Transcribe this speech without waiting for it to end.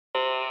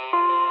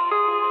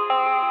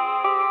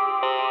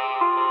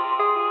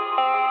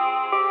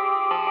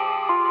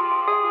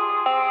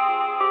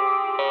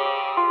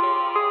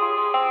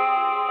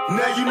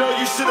you know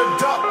you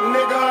should've ducked,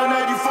 nigga.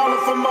 Now you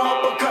falling for my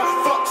uppercut.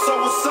 Fuck,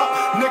 so what's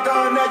up,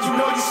 nigga? Now you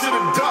know you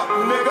should've ducked,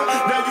 nigga.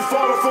 Now you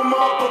falling for my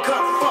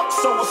uppercut. Fuck,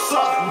 so what's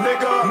up,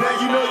 nigga? Now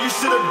you know you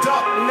should've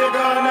ducked,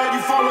 nigga. Now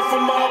you falling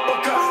for my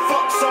uppercut.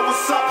 Fuck, so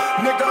what's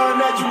up, nigga?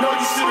 Now you know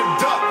you should've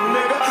ducked,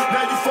 nigga.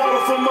 Now you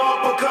falling for my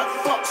uppercut.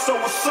 Fuck, so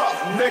what's up,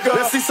 nigga?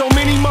 Let's see so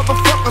many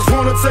motherfuckers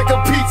wanna take a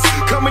piece,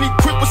 coming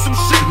equipped with some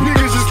shit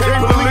niggas just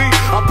can't believe.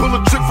 I pull a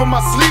trick from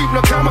my sleeve,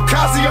 now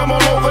kamikaze, I'm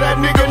all over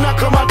that nigga. Now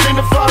come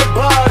identify the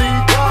body.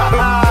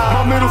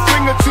 My middle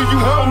finger to you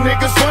hoe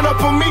niggas, run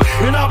up on me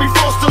and I'll be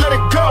forced to let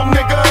it go,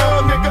 nigga.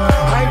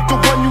 I ain't the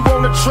one you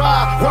wanna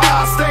try. Why?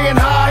 Staying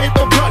high, hit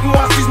the blunt and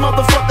watch these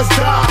motherfuckers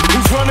die.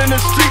 Who's running the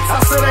streets? I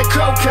say that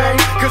cocaine,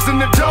 cause in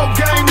the dope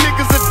game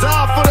niggas that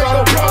die for they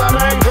go broke,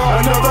 man.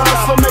 Another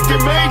hustler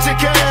making major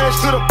cash,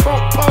 to the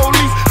punk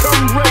police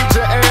come raid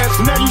your ass.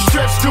 Now you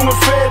stretch doing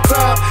fair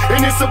time,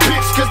 and it's a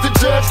bitch cause the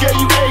judge gave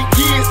you 8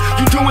 years.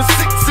 You doing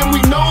 6 and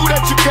we know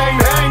that you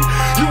can't hang.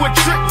 You a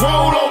trick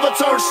roll over,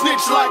 turn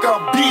snitch like a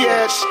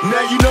bitch.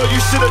 Now you know you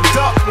should've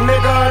ducked,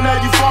 nigga. Now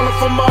you falling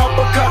for my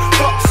uppercut.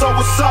 Fuck, so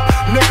what's up,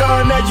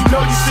 nigga? Now you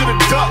know you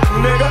should've ducked,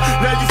 nigga.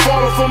 Now you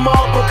falling for my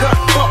uppercut.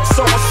 Fuck,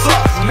 so what's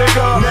up,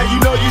 nigga? Now you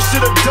know you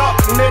should've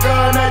ducked,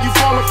 nigga. Now you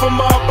falling for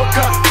my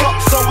uppercut. Fuck,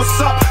 so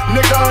what's up,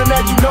 nigga?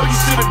 Now you know you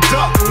should've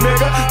ducked,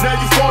 nigga. Now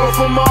you falling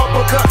for my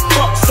uppercut.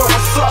 Fuck, so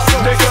what's up,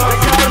 nigga? They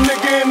got a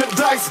nigga in the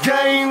dice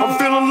game. I'm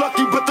feeling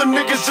lucky, but the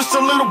nigga's just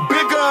a little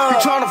bigger. He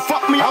tryna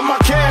fuck me, I'm my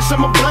cash,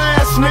 I'm a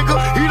blast, nigga.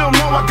 He don't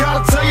know I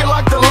gotta tell you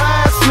like the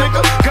last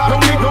nigga.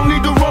 No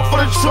need to run for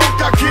the trunk,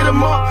 I get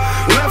him up.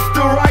 Left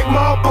to right,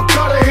 my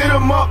uppercut, I hit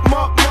him up.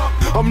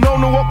 I'm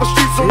known to walk the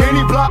streets on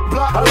any block.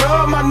 I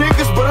love my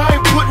niggas, but I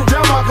ain't putting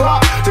down my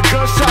Glock. The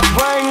gunshot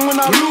bang when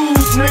I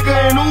lose, nigga.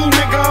 And ooh,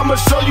 nigga, I'ma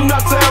show you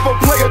not to ever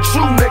play a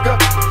true nigga.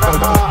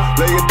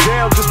 Lay it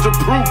down just to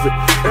prove it.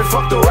 And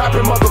fuck the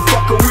rapping,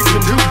 motherfucker, we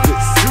can do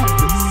this.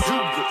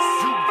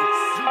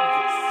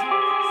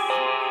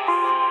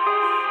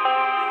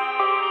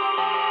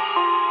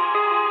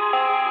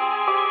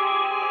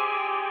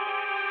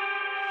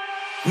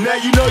 Now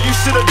you know you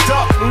should've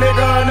ducked,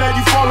 nigga. Now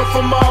you falling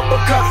for my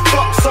uppercut.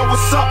 Fuck, so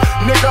what's up,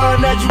 nigga?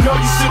 Now you know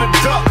you should've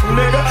ducked,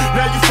 nigga.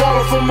 Now you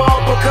falling for my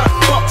uppercut.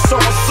 Fuck, so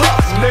what's up,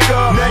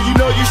 nigga? Now you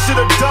know you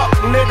should've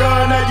ducked, nigga.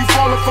 Now you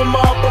falling for my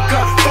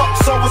uppercut. Fuck,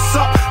 so what's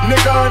up,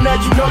 nigga? Now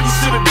you know you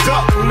should've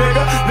ducked,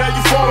 nigga. Now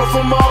you falling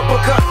for my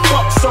uppercut.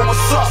 Fuck, so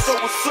what's up?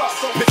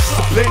 Bitches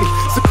are plenty,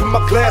 sipping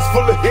my glass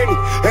full of Henny.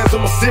 Hands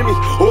on my semi,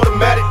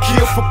 automatic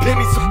kill for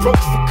pennies.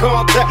 Approach for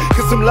contact,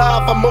 cause I'm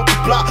live, I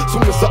multiply.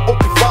 Soon as I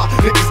open fire,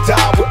 niggas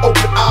die with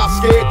open eyes,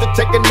 scared to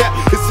take a nap.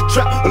 It's a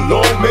trap, a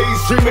long maze,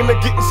 dreaming of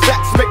getting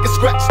stacks, making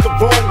scratch the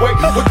wrong way.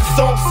 What the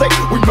song say?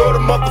 We murder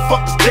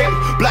motherfuckers daily.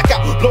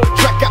 Blackout, blow the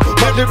track out.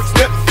 My lyrics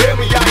never fail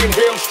me. I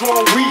inhale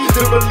strong weed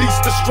to release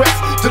the stress.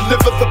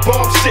 Deliver the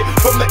bomb shit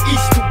from the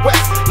east to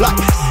west. Like,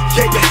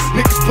 yeah,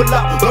 niggas pull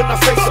out when I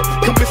say so.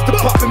 Commits to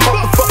popping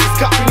motherfuckers,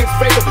 copying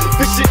fatal.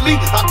 Efficiently,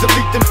 I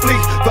delete them flee.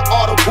 The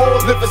art of war,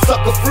 living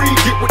sucker free.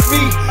 Get with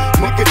me,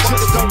 nigga,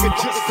 just don't get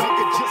just.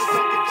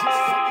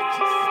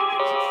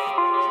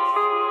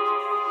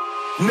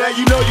 Now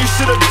you know you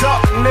should've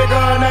ducked,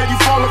 nigga. Now you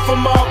falling for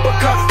my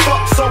uppercut.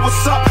 Fuck, so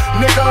what's up,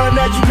 nigga?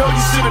 Now you know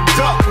you should've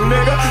ducked,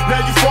 nigga. Now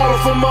you falling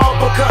for my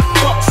uppercut.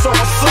 Fuck, so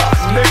what's up,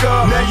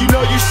 nigga? Now you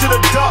know you should've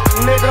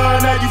ducked,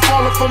 nigga. Now you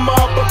falling for my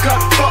uppercut.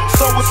 Fuck,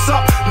 so what's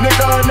up,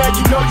 nigga? Now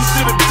you know you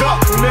should've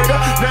ducked, nigga.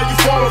 Now you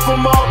falling for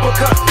my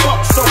uppercut.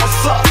 Fuck, so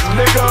what's up,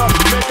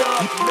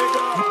 nigga?